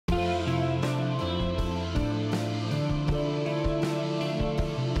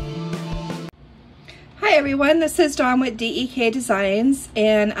Hi everyone, this is Dawn with DEK Designs,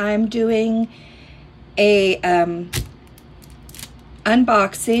 and I'm doing a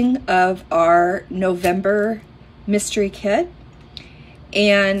unboxing of our November mystery kit.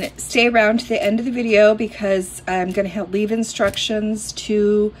 And stay around to the end of the video because I'm going to leave instructions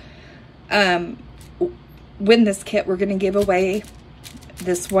to win this kit. We're going to give away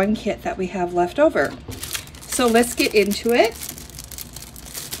this one kit that we have left over. So let's get into it.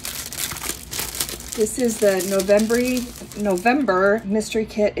 This is the November mystery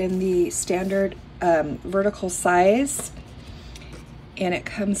kit in the standard vertical size, and it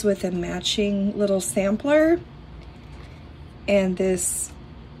comes with a matching little sampler and this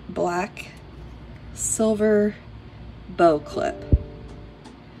black silver bow clip,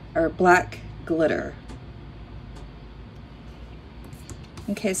 or black glitter.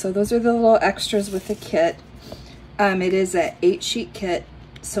 Okay, so those are the little extras with the kit. It is an 8-sheet kit,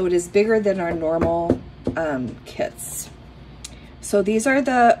 so it is bigger than our normal kits. So these are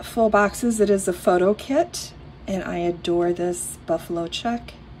the full boxes. It is a photo kit, and I adore this buffalo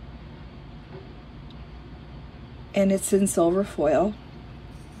check. And it's in silver foil.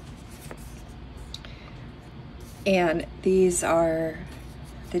 And these are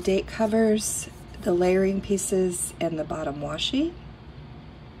the date covers, the layering pieces, and the bottom washi.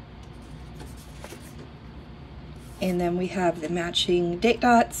 And then we have the matching date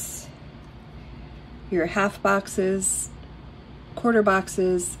dots, your half boxes, quarter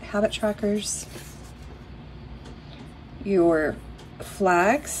boxes, habit trackers, your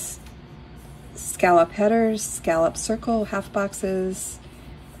flags, scallop headers, scallop circle, half boxes,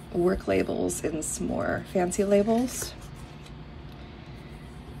 work labels, and some more fancy labels,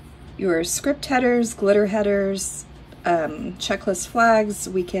 your script headers, glitter headers, checklist flags,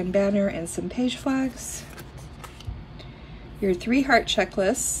 weekend banner, and some page flags, your 3-heart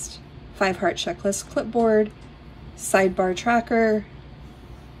checklist, 5-heart checklist clipboard, sidebar tracker,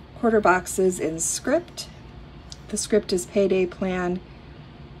 quarter boxes in script. The script is payday plan,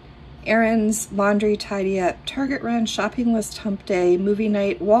 errands, laundry, tidy up, Target run, shopping list, hump day, movie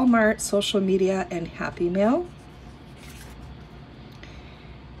night, Walmart, social media, and Happy Mail.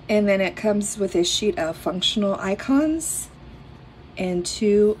 And then it comes with a sheet of functional icons and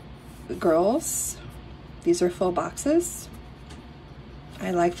 2 girls. These are full boxes. I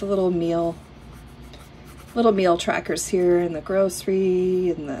like the little meal trackers here, and the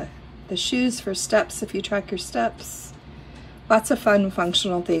grocery, and the shoes for steps if you track your steps. Lots of fun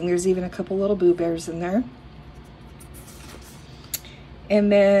functional thing. There's even a couple little Boo Bears in there.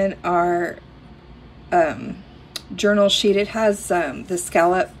 And then our journal sheet, it has the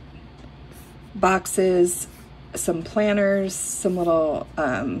scallop boxes, some planners, some little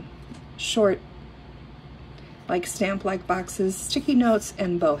short like stamp-like boxes, sticky notes,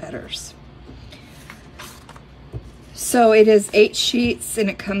 and bow headers. So it is 8 sheets, and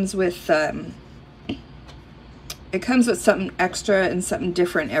it comes with something extra and something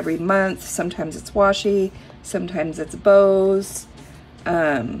different every month. Sometimes it's washi, sometimes it's bows.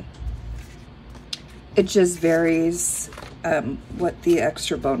 It just varies what the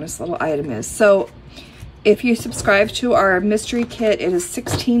extra bonus little item is. So if you subscribe to our mystery kit, it is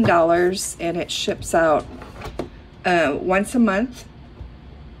 $16, and it ships out once a month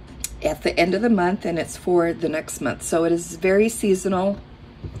at the end of the month, and it's for the next month. So it is very seasonal.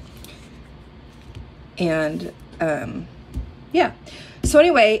 And yeah, so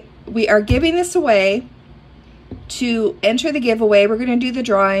anyway, we are giving this away. To enter the giveaway, we're going to do the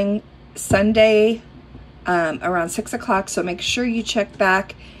drawing Sunday around 6 o'clock, so make sure you check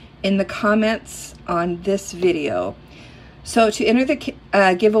back in the comments on this video. So to enter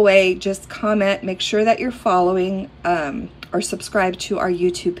the giveaway, just comment, make sure that you're following or subscribe to our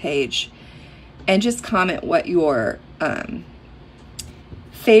YouTube page, and just comment what your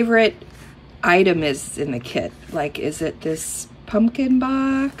favorite item is in the kit. Like, is it this pumpkin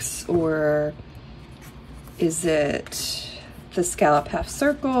box, or is it the scallop half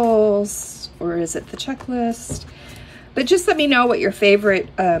circles, or is it the checklist? But just let me know what your favorite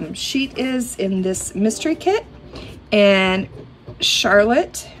sheet is in this mystery kit. And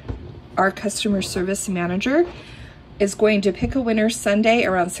Charlotte, our customer service manager, is going to pick a winner Sunday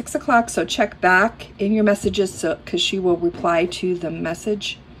around 6 o'clock. So check back in your messages, because she will reply to the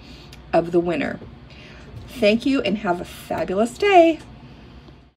message of the winner. Thank you, and have a fabulous day.